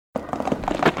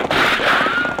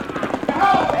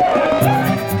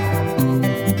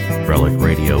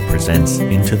presents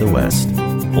Into the West,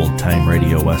 old-time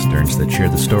radio westerns that share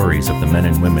the stories of the men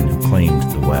and women who claimed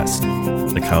the West,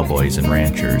 the cowboys and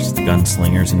ranchers, the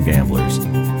gunslingers and gamblers,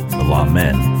 the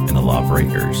lawmen and the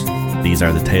lawbreakers. These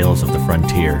are the tales of the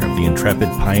frontier of the intrepid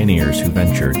pioneers who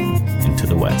ventured into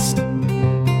the West.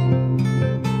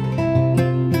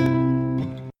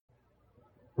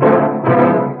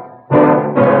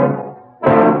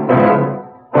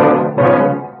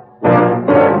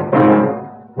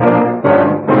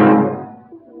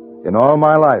 In all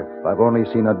my life, I've only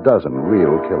seen a dozen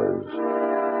real killers.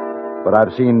 But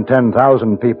I've seen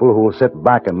 10,000 people who will sit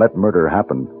back and let murder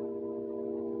happen.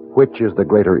 Which is the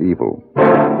greater evil?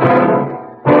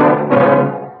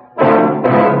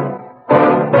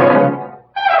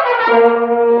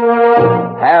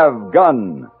 Have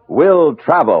Gun Will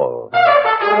Travel.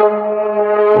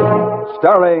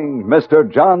 Starring Mr.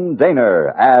 John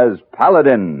Dehner as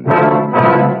Paladin.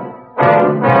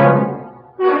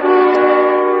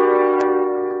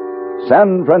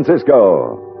 San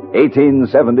Francisco,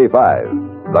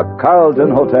 1875. The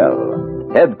Carlton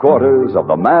Hotel, headquarters of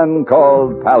the man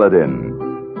called Paladin.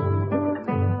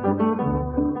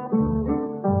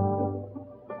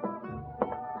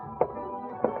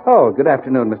 Oh, good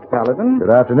afternoon, Mr. Paladin. Good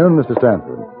afternoon, Mr.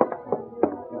 Stanford.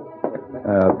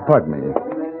 Pardon me.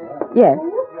 Yes.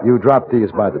 You dropped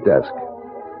these by the desk.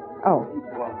 Oh,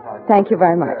 thank you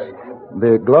very much.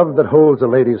 The glove that holds a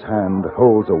lady's hand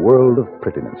holds a world of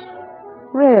prettiness.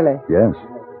 Really? Yes.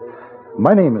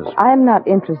 My name is... I am not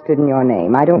interested in your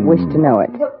name. I don't wish to know it.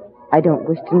 I don't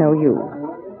wish to know you.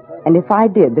 And if I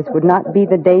did, this would not be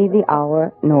the day, the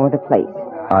hour, nor the place.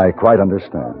 I quite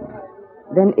understand.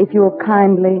 Then if you will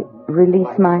kindly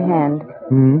release my hand.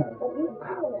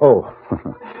 Oh,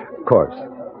 of course.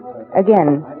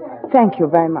 Again, thank you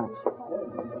very much.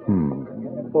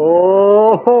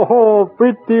 Oh,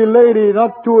 pretty lady,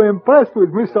 not too impressed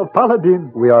with Mr.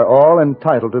 Paladin. We are all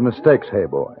entitled to mistakes, hey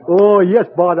boy. Oh, yes,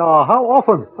 but how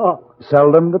often?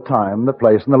 Seldom, the time, the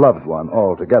place, and the loved one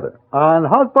all together. And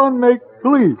husband make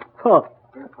three.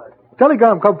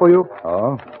 Telegram come for you.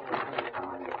 Oh?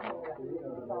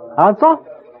 Answer?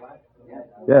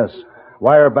 Yes.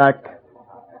 Wire back.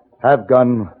 Have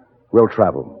gun. Will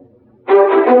travel.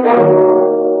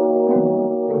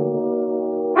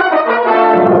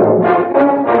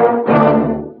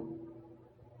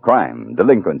 Crime,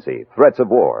 delinquency, threats of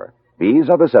war. These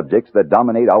are the subjects that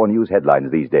dominate our news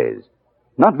headlines these days.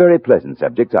 Not very pleasant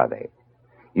subjects, are they?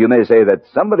 You may say that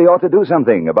somebody ought to do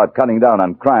something about cutting down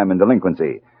on crime and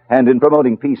delinquency and in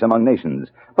promoting peace among nations,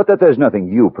 but that there's nothing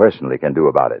you personally can do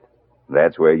about it.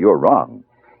 That's where you're wrong.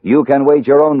 You can wage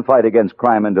your own fight against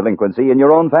crime and delinquency in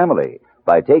your own family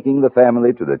by taking the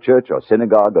family to the church or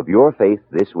synagogue of your faith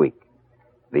this week.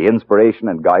 The inspiration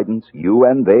and guidance you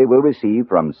and they will receive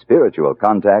from spiritual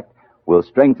contact will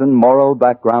strengthen moral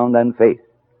background and faith.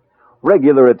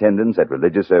 Regular attendance at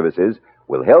religious services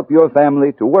will help your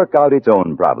family to work out its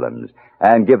own problems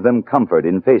and give them comfort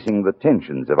in facing the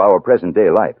tensions of our present-day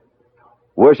life.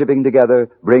 Worshiping together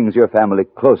brings your family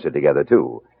closer together,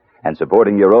 too, and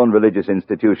supporting your own religious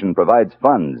institution provides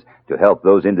funds to help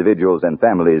those individuals and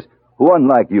families who,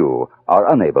 unlike you,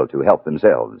 are unable to help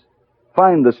themselves.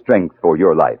 Find the strength for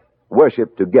your life.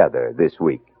 Worship together this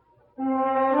week.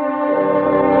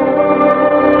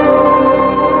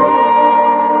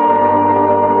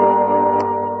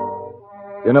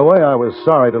 In a way, I was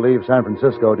sorry to leave San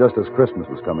Francisco just as Christmas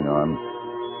was coming on.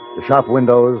 The shop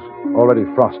windows, already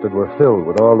frosted, were filled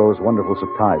with all those wonderful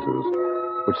surprises,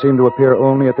 which seemed to appear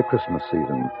only at the Christmas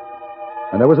season.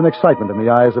 And there was an excitement in the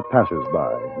eyes of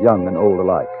passers-by, young and old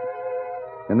alike.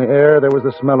 In the air, there was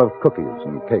the smell of cookies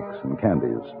and cakes and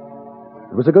candies.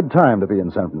 It was a good time to be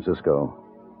in San Francisco.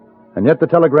 And yet the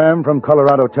telegram from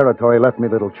Colorado Territory left me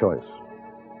little choice.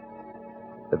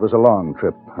 It was a long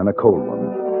trip and a cold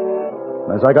one.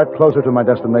 And as I got closer to my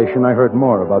destination, I heard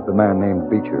more about the man named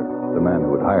Beecher, the man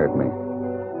who had hired me.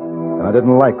 And I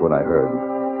didn't like what I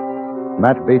heard.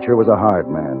 Matt Beecher was a hard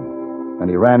man, and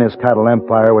he ran his cattle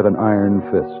empire with an iron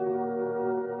fist.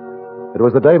 It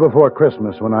was the day before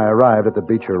Christmas when I arrived at the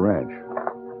Beecher Ranch.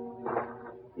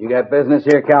 You got business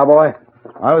here, cowboy?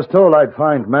 I was told I'd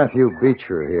find Matthew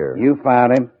Beecher here. You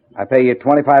found him. I pay you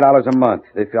 $25 a month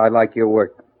if I like your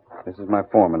work. This is my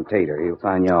foreman, Tater. He'll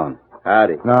sign you on.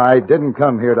 Howdy. No, I didn't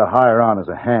come here to hire on as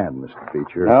a hand, Mr.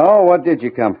 Beecher. No? What did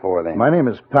you come for, then? My name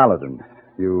is Paladin.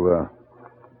 You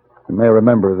may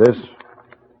remember this.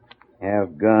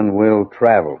 Have gun will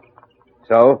travel.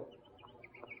 So?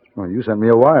 Well, you sent me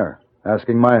a wire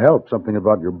asking my help, something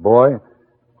about your boy.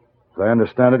 As I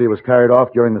understand it, he was carried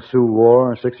off during the Sioux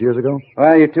War 6 years ago.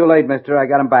 Well, you're too late, mister. I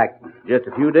got him back. Just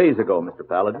a few days ago, Mr.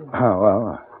 Paladin. Oh,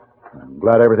 well, I'm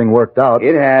glad everything worked out.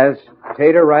 It has.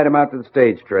 Tater, ride him out to the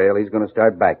stage trail. He's going to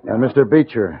start back now. And Mr.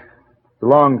 Beecher, it's a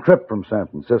long trip from San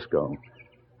Francisco.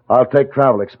 I'll take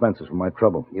travel expenses for my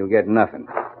trouble. You'll get nothing.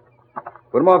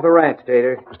 Put him off the ranch,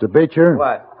 Tater. Mr. Beecher?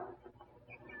 What?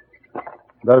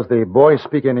 Does the boy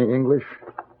speak any English?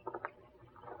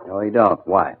 No, he don't.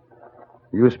 Why?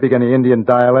 Do you speak any Indian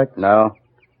dialect? No.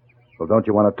 Well, don't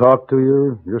you want to talk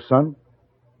to your son?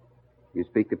 You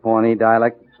speak the Pawnee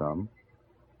dialect? Some.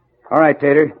 All right,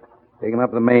 Tater. Take him up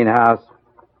to the main house.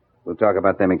 We'll talk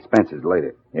about them expenses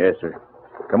later. Yes, sir.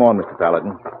 Come on, Mr.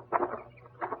 Paladin.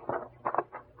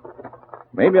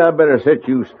 Maybe I better set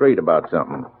you straight about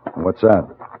something. What's that?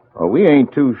 Well, we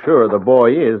ain't too sure the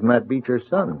boy is Matt Beecher's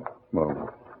son. Well,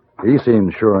 he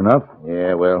seems sure enough.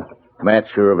 Yeah, well, Matt's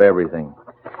sure of everything.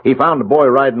 He found the boy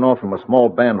riding off from a small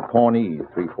band of Pawnees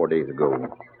 3-4 days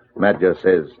ago. Matt just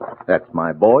says, "That's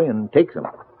my boy," and takes him.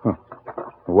 Huh.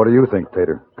 What do you think,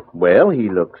 Tater? Well, he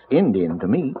looks Indian to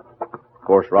me. Of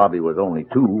course, Robbie was only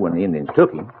 2 when the Indians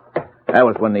took him. That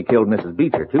was when they killed Mrs.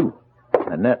 Beecher, too.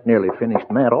 And that nearly finished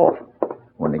Matt off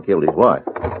when they killed his wife.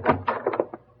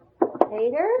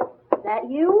 Tater, is that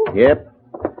you? Yep.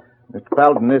 Mr.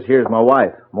 Paladin, this here's my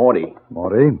wife, Maudie.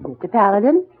 Maudie? Mr.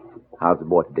 Paladin? How's the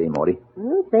boy today, Maudie?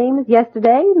 Same as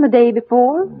yesterday and the day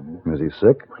before. Is he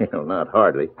sick? Well, not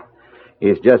hardly.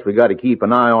 It's just we got to keep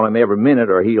an eye on him every minute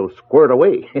or he'll squirt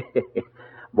away.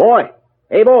 Boy!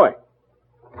 Hey, boy!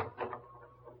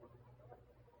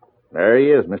 There he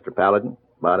is, Mr. Paladin.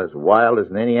 About as wild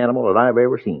as any animal that I've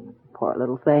ever seen. Poor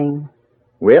little thing.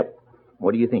 Well,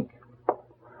 what do you think?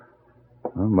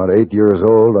 Well, about 8 years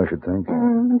old, I should think.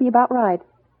 Be about right.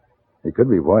 He could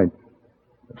be white.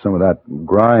 If some of that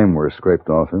grime were scraped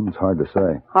off him, it's hard to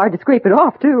say. Hard to scrape it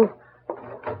off, too.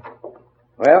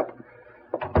 Well,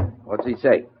 what's he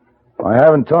say? I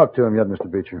haven't talked to him yet, Mr.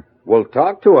 Beecher. Well,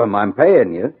 talk to him. I'm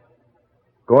paying you.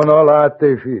 Kono la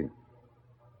teshi.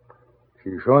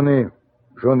 Shishoni,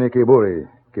 shoni kiburi,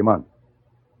 kiman.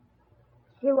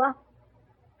 Siwa,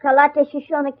 kalate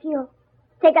shishona kio.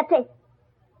 Tegate.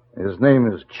 His name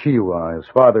is Chiwa. His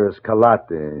father is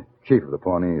Kalate, chief of the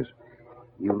Pawnees.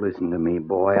 You listen to me,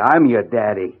 boy. I'm your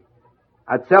daddy.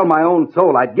 I'd sell my own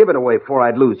soul. I'd give it away before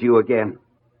I'd lose you again.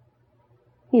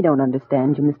 He don't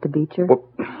understand you, Mr. Beecher. Well,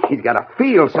 he's got to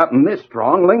feel something this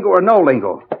strong, lingo or no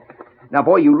lingo. Now,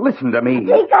 boy, you listen to me.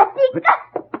 Tika. What's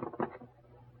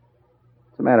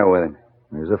the matter with him?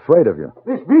 He's afraid of you.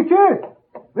 Miss Beecher!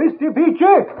 Mr.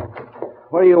 Beecher!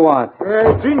 What do you want?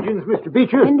 It's Indians, Mr.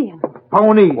 Beecher. Indian.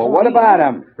 Pawnees. Well, what about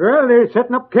him? Well, they're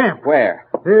setting up camp. Where?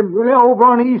 They're over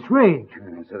on the East Range.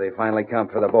 So they finally come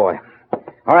for the boy.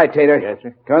 All right, Tater. Yes,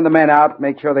 sir. Turn the men out.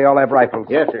 Make sure they all have rifles.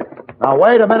 Yes, sir. Now,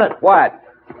 wait a minute. What?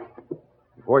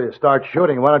 Before you start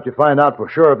shooting, why don't you find out for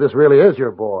sure if this really is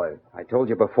your boy? I told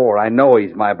you before, I know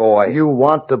he's my boy. You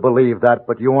want to believe that,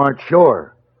 but you aren't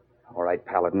sure. All right,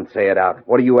 Paladin, say it out.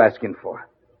 What are you asking for?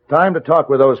 Time to talk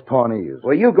with those Pawnees.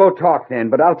 Well, you go talk then,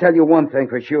 but I'll tell you one thing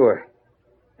for sure.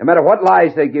 No matter what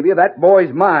lies they give you, that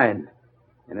boy's mine.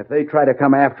 And if they try to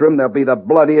come after him, there'll be the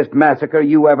bloodiest massacre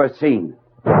you ever seen.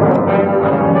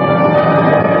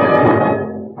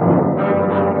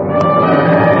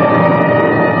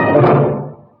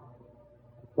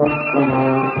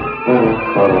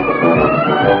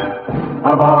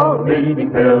 About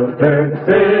reading filtered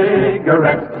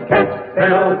cigarettes. Kent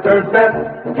Filter's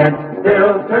best. Kent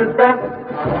Filter's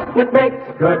best. It makes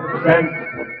good sense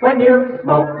when you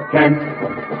smoke Kent.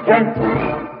 Kent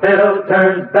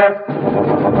Filter's best.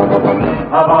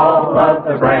 Of all of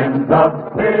the brands of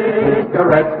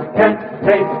cigarettes, Kent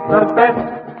tastes the best.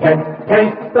 Kent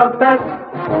tastes the best.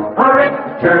 A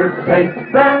richer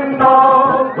taste than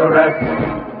all the rest.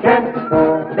 Kent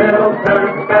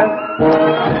Filter's best.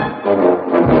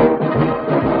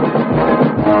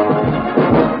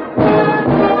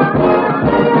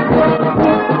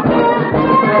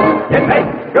 It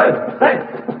makes good sense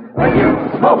when you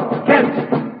smoke Kent.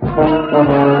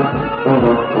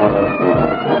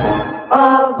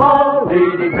 Of all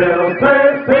leading filter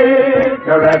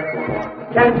cigarettes,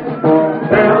 Kent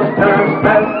Filter's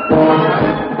best.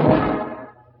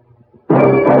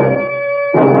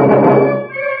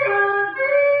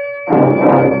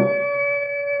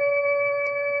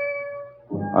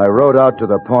 I rode out to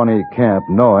the Pawnee camp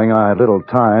knowing I had little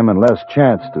time and less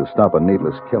chance to stop a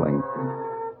needless killing.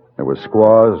 There were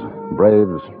squaws,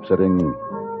 braves, sitting,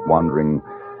 wandering.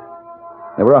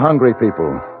 There were a hungry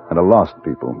people and a lost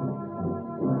people.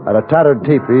 At a tattered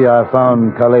teepee, I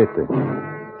found Kalete,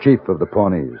 chief of the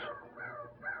Pawnees.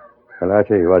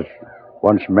 Kalete was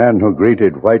once man who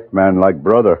greeted white man like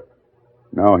brother.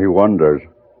 Now he wanders,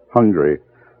 hungry,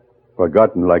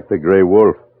 forgotten like the gray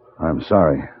wolf. I'm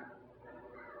sorry.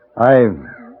 I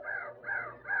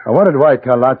wondered why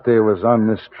Kalate was on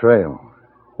this trail.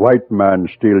 White man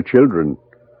steal children.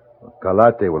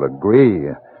 Kalate will agree.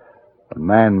 A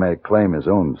man may claim his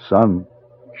own son.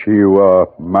 She was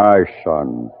my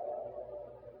son.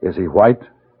 Is he white?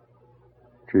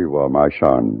 She was my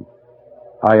son.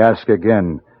 I ask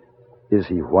again, is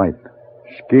he white?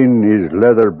 Skin is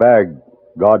leather bag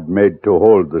God made to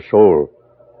hold the soul.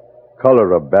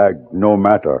 Color of bag, no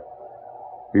matter.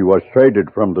 He was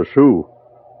traded from the Sioux.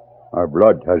 Our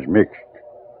blood has mixed.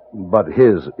 But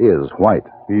his is white.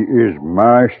 He is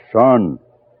my son.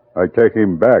 I take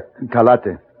him back.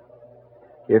 Kalate,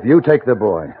 if you take the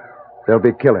boy, there'll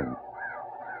be killing.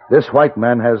 This white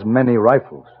man has many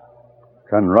rifles.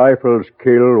 Can rifles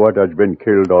kill what has been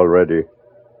killed already?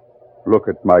 Look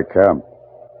at my camp.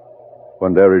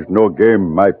 When there is no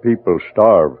game, my people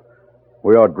starve.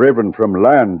 We are driven from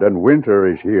land, and winter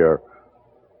is here.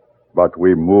 But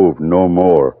we move no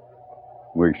more.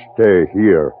 We stay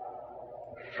here.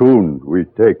 Soon we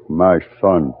take my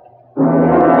son.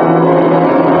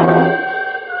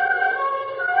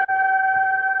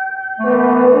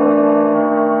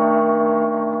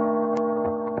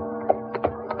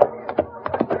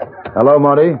 Hello,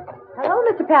 Monty. Hello,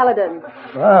 Mr. Paladin.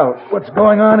 Well, what's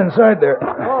going on inside there?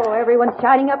 Oh, everyone's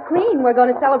shining up clean. We're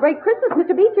going to celebrate Christmas,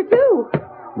 Mr. Beecher, too.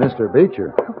 Mr.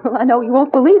 Beecher? Well, I know you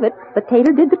won't believe it, but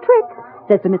Tater did the trick.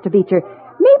 Says to Mr. Beecher,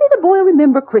 maybe the boy will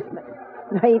remember Christmas.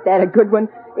 Ain't that a good one?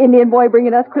 Indian boy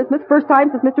bringing us Christmas. First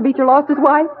time since Mr. Beecher lost his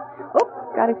wife.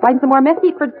 Oh, gotta find some more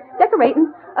mesquite for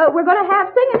decorating. We're going to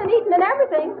have singing and eating and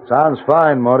everything. Sounds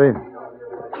fine, Monty.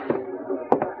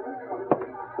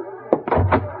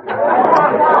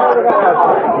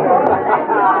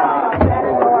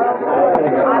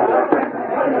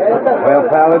 Well,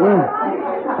 Paladin,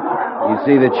 you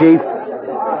see the chief?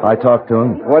 I talked to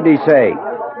him. What'd he say?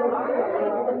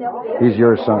 He's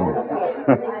your son.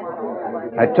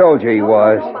 I told you he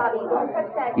was.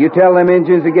 You tell them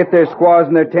Indians to get their squaws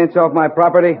and their tents off my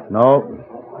property? No.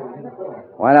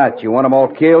 Why not? You want them all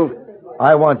killed?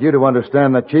 I want you to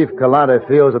understand that Chief Kalate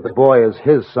feels that the boy is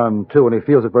his son, too, and he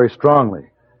feels it very strongly.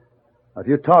 If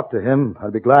you talk to him,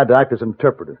 I'd be glad to act as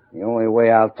interpreter. The only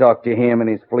way I'll talk to him and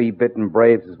his flea-bitten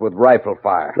braves is with rifle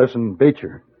fire. Listen,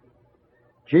 Beecher.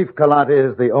 Chief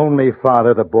Kalate is the only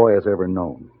father the boy has ever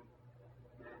known.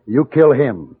 You kill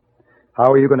him.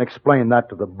 How are you going to explain that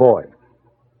to the boy?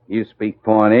 You speak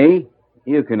Pawnee.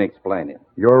 You can explain it.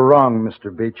 You're wrong,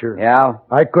 Mr. Beecher. Yeah?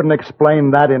 I couldn't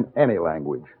explain that in any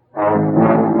language.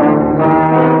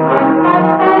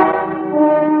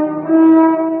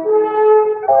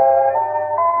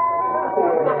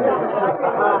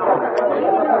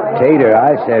 Tater,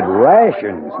 I said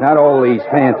rations, not all these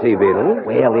fancy victuals.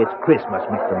 Well, it's Christmas,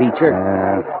 Mr. Beecher.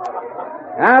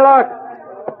 Now, look.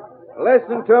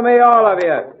 Listen to me, all of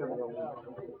you.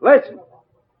 Listen.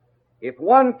 If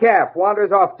one calf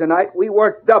wanders off tonight, we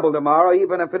work double tomorrow,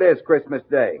 even if it is Christmas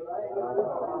Day.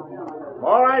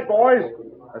 All right, boys.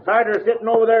 The cider's sitting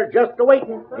over there just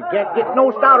a-waiting. You can't get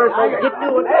no stouter, so get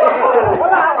to it.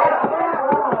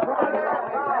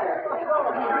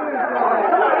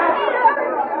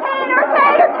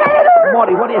 Tater!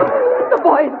 Monty, what is it? The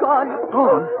boy's gone.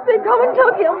 Gone? They come and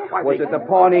took him. Was it the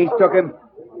Pawnees took him?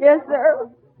 Yes, sir.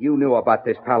 You knew about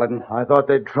this, Paladin. I thought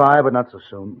they'd try, but not so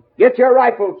soon. Get your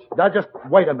rifles. Now, just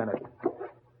wait a minute.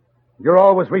 You're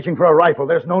always reaching for a rifle.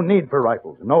 There's no need for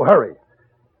rifles. No hurry.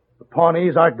 The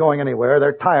Pawnees aren't going anywhere.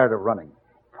 They're tired of running.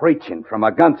 Preaching from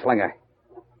a gunslinger.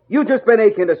 You just been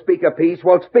aching to speak a piece.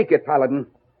 Well, speak it, Paladin.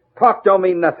 Talk don't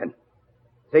mean nothing.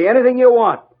 Say anything you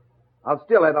want. I'll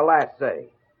still have the last say.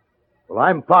 Well,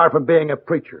 I'm far from being a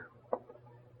preacher.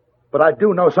 But I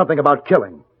do know something about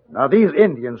killing. Now, these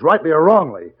Indians, rightly or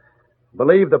wrongly,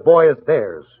 believe the boy is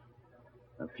theirs.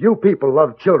 And few people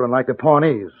love children like the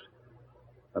Pawnees.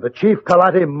 Now, the Chief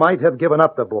Kalate might have given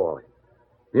up the boy.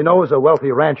 He knows a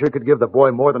wealthy rancher could give the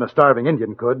boy more than a starving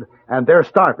Indian could, and they're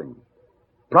starving.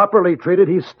 Properly treated,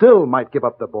 he still might give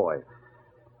up the boy.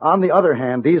 On the other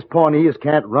hand, these Pawnees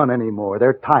can't run anymore.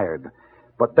 They're tired.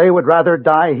 But they would rather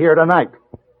die here tonight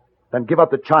than give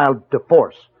up the child to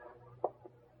force.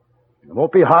 It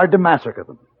won't be hard to massacre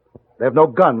them. They have no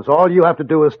guns. All you have to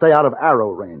do is stay out of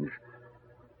arrow range.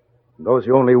 And those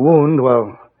you only wound,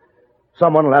 well,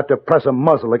 someone will have to press a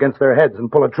muzzle against their heads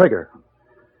and pull a trigger.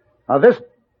 Now, this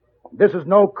is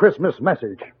no Christmas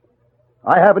message.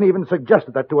 I haven't even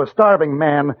suggested that to a starving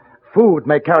man, food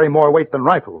may carry more weight than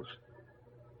rifles.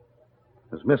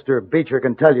 As Mr. Beecher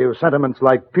can tell you, sentiments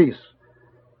like peace,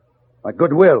 like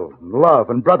goodwill, and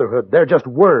love, and brotherhood, they're just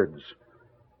words.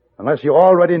 Unless you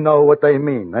already know what they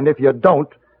mean. And if you don't,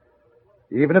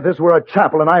 even if this were a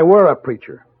chapel and I were a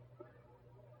preacher,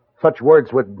 Such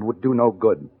words would do no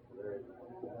good.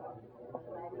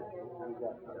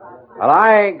 Well,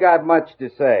 I ain't got much to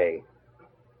say.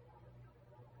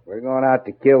 We're going out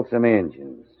to kill some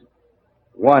Injuns.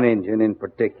 One Injun in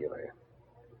particular.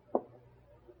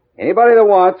 Anybody that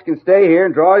wants can stay here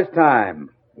and draw his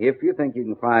time, if you think you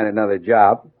can find another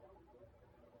job.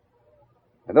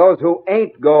 And those who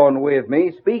ain't going with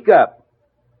me, speak up.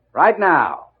 Right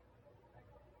now.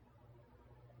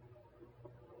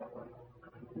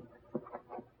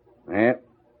 Yeah.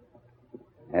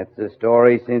 That's the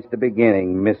story since the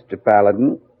beginning, Mr.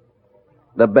 Paladin.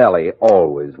 The belly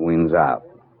always wins out.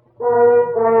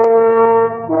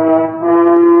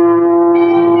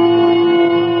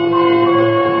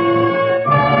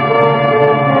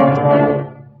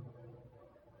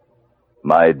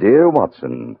 My dear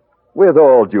Watson, with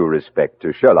all due respect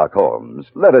to Sherlock Holmes,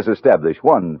 let us establish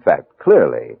one fact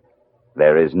clearly.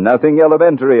 There is nothing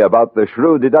elementary about the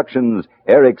shrewd deductions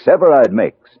Eric Sevareid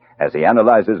makes as he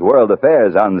analyzes world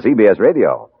affairs on CBS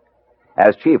Radio.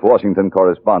 As chief Washington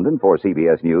correspondent for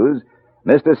CBS News,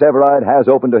 Mr. Sevareid has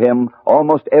open to him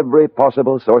almost every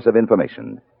possible source of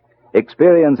information.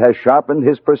 Experience has sharpened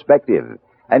his perspective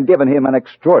and given him an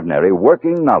extraordinary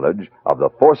working knowledge of the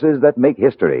forces that make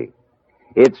history.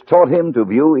 It's taught him to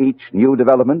view each new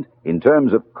development in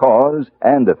terms of cause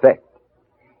and effect.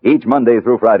 Each Monday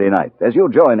through Friday night, as you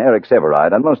join Eric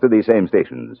Sevareid on most of these same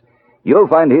stations, you'll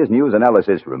find his news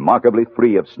analysis remarkably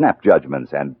free of snap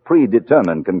judgments and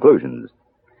predetermined conclusions.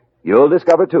 You'll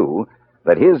discover, too,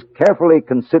 that his carefully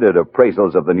considered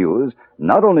appraisals of the news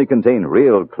not only contain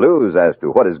real clues as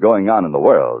to what is going on in the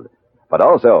world, but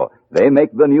also they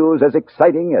make the news as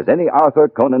exciting as any Arthur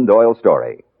Conan Doyle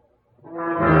story.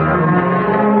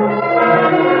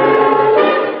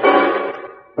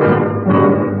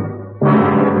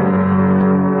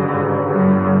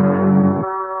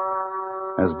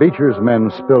 As Beecher's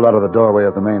men spilled out of the doorway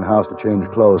of the main house to change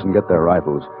clothes and get their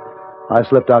rifles, I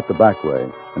slipped out the back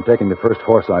way and, taking the first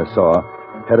horse I saw,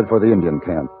 headed for the Indian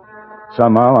camp.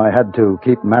 Somehow I had to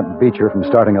keep Matt Beecher from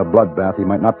starting a bloodbath he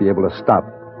might not be able to stop.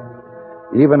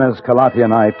 Even as Kalati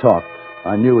and I talked,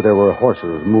 I knew there were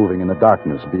horses moving in the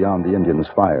darkness beyond the Indians'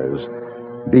 fires.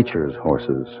 Beecher's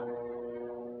horses.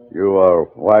 You are a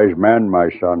wise man, my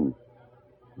son,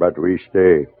 but we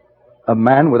stay. A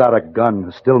man without a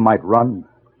gun still might run.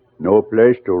 No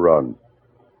place to run.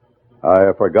 I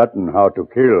have forgotten how to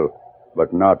kill,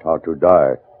 but not how to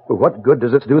die. But what good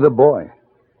does it do the boy?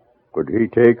 Could he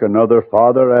take another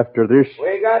father after this?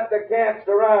 We got the camp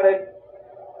surrounded.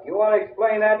 You want to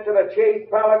explain that to the chief,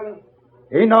 Paladin?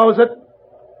 He knows it.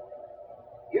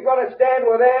 You going to stand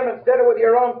with them instead of with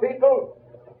your own people?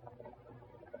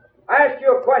 I asked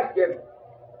you a question.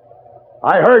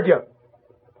 I heard you.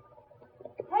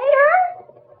 Tater?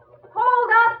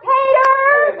 Hold up, Tater!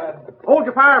 Wait a minute. Hold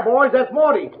your fire, boys. That's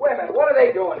Morty. Wait a minute. What are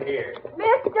they doing here?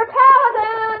 Mr.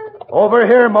 Paladin! Over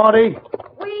here, Monty.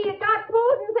 We got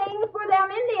food and things for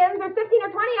them Indians. There's 15 or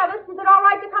 20 of us. Is it all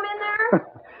right to come in there?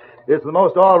 It's the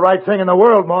most all right thing in the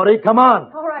world, Monty. Come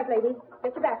on. All right, ladies.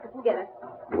 Get your baskets and get it.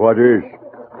 What is?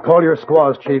 Call your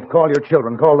squaws, Chief. Call your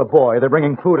children. Call the boy. They're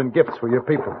bringing food and gifts for your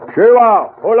people.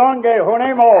 Shiva, Holonge,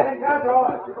 Honemo.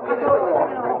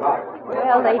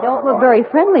 Well, they don't look very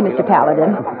friendly, Mr.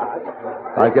 Paladin.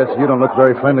 I guess you don't look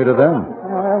very friendly to them.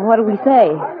 What do we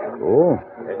say? Oh.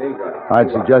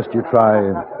 I'd suggest you try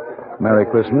Merry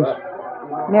Christmas.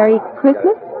 Merry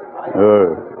Christmas?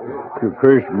 To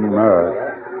Christmas.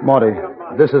 Monty,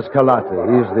 this is Kalate.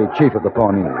 He's the chief of the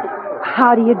Pawnees.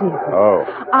 How do you do? Oh.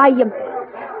 I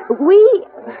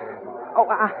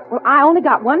only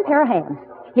got one pair of hands.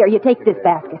 Here, you take this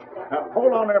basket.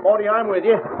 Hold on there, Morty. I'm with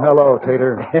you. Hello,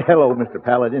 Tater. Hello, Mr.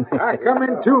 Paladin. I come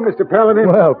in too, Mr. Paladin.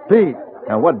 Well, Pete.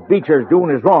 Now, what Beecher's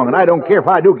doing is wrong, and I don't care if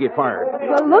I do get fired.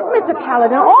 Well, look, Mr.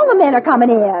 Paladin, all the men are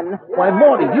coming in. Why,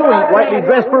 Morty, you ain't rightly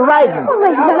dressed for riding. Well,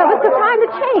 ladies, none of us have time to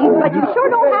change, but you sure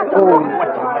don't have to look.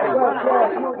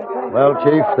 Well,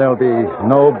 Chief, there'll be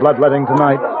no bloodletting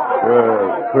tonight.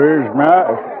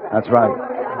 Christmas? That's right.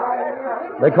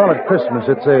 They call it Christmas.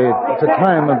 It's a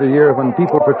time of the year when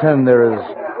people pretend there is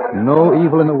no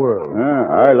evil in the world.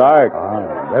 I like.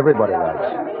 Everybody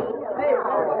likes.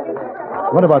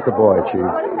 What about the boy, Chief?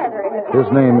 His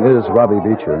name is Robbie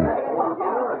Beecher.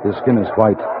 His skin is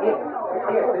white.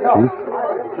 Chief?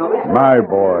 My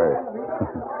boy.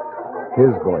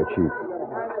 His boy, Chief.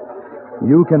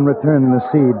 You can return the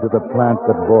seed to the plant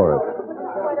that bore it.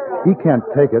 He can't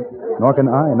take it, nor can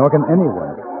I, nor can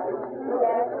anyone.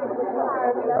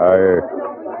 I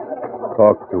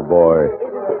talk to boy.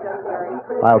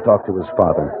 I'll talk to his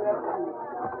father.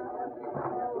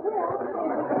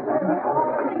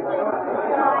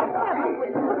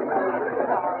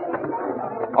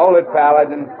 Hold it,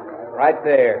 Paladin. Right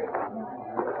there.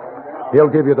 He'll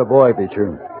give you the boy,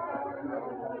 Beecher.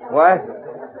 What?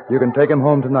 You can take him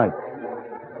home tonight.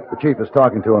 The chief is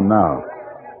talking to him now,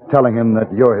 telling him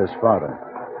that you're his father.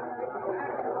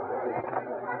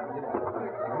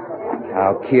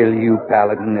 I'll kill you,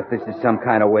 Paladin, if this is some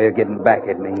kind of way of getting back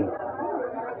at me.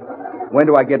 When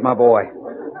do I get my boy?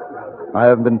 I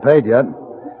haven't been paid yet.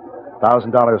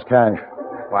 $1,000 cash.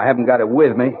 Well, I haven't got it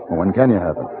with me. Well, when can you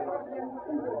have it?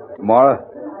 Tomorrow?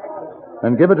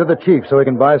 Then give it to the chief so he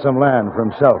can buy some land for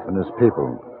himself and his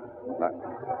people.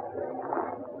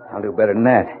 I'll do better than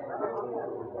that.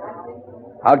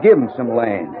 I'll give him some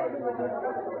land.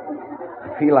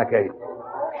 I feel like I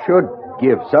should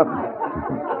give something.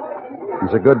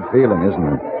 It's a good feeling, isn't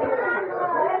it?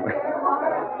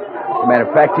 As a matter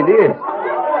of fact, it is.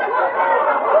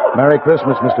 Merry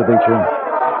Christmas, Mr. Beecher.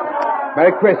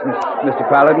 Merry Christmas, Mr.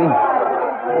 Paladin.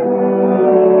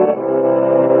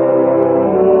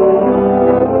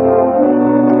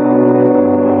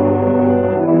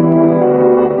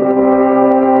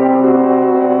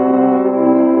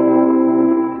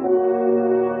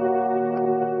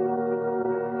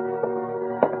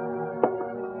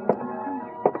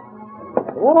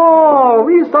 Oh,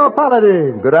 Mr.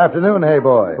 Paladin. Good afternoon, hey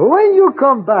boy. When you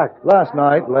come back? Last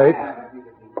night, late.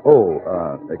 Oh,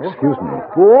 excuse me.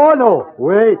 Oh, no.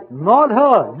 Wait, not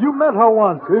her. You met her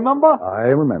once, remember? I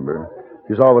remember.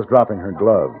 She's always dropping her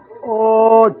glove.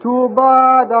 Oh, too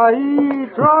bad. I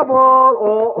eat trouble.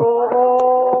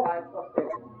 Oh.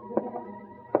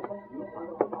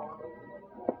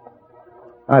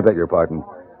 I beg your pardon.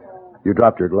 You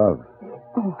dropped your glove.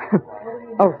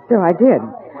 Oh, sir, I did.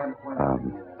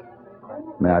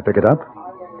 May I pick it up?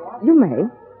 You may.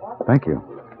 Thank you.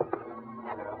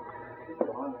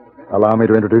 Allow me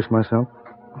to introduce myself.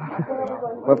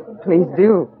 Well, please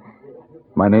do.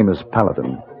 My name is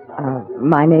Paladin.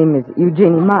 My name is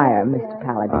Eugenie Meyer, Mr.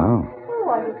 Paladin. Oh.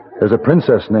 There's a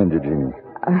princess named Eugenie.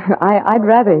 I'd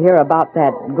rather hear about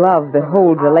that glove that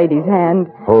holds a lady's hand.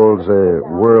 Holds a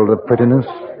world of prettiness?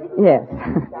 Yes.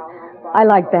 I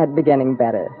like that beginning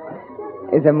better.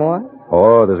 Is there more?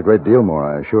 Oh, there's a great deal more,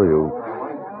 I assure you.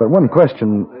 But one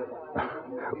question,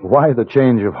 why the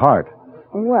change of heart?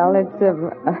 Well,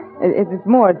 it's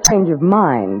more a change of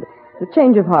mind. The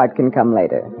change of heart can come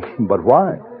later. But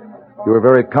why? You were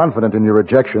very confident in your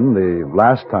rejection the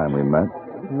last time we met.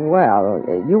 Well,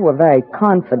 you were very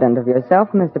confident of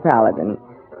yourself, Mr. Paladin.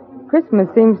 Christmas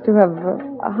seems to have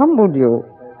humbled you.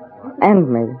 And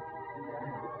me.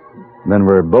 Then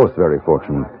we're both very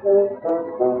fortunate.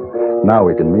 Now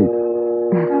we can meet.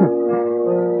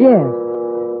 Yes.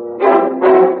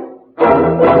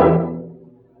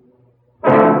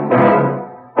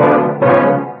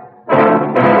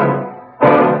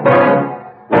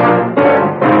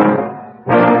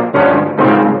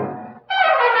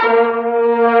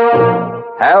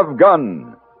 Have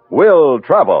Gun, Will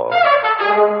Travel.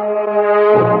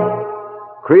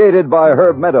 Created by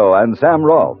Herb Meadow and Sam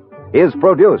Rolfe, is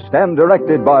produced and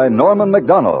directed by Norman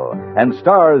MacDonald and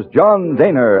stars John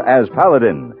Daner as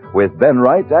Paladin with Ben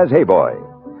Wright as Hayboy.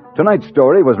 Tonight's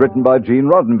story was written by Gene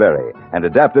Roddenberry and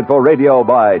adapted for radio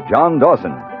by John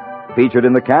Dawson. Featured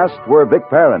in the cast were Vic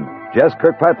Perrin, Jess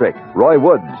Kirkpatrick, Roy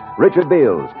Woods, Richard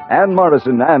Beals, Ann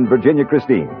Morrison, and Virginia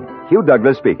Christine. Hugh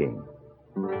Douglas speaking.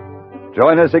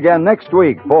 Join us again next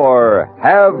week for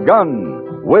Have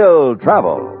Gun, Will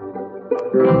Travel.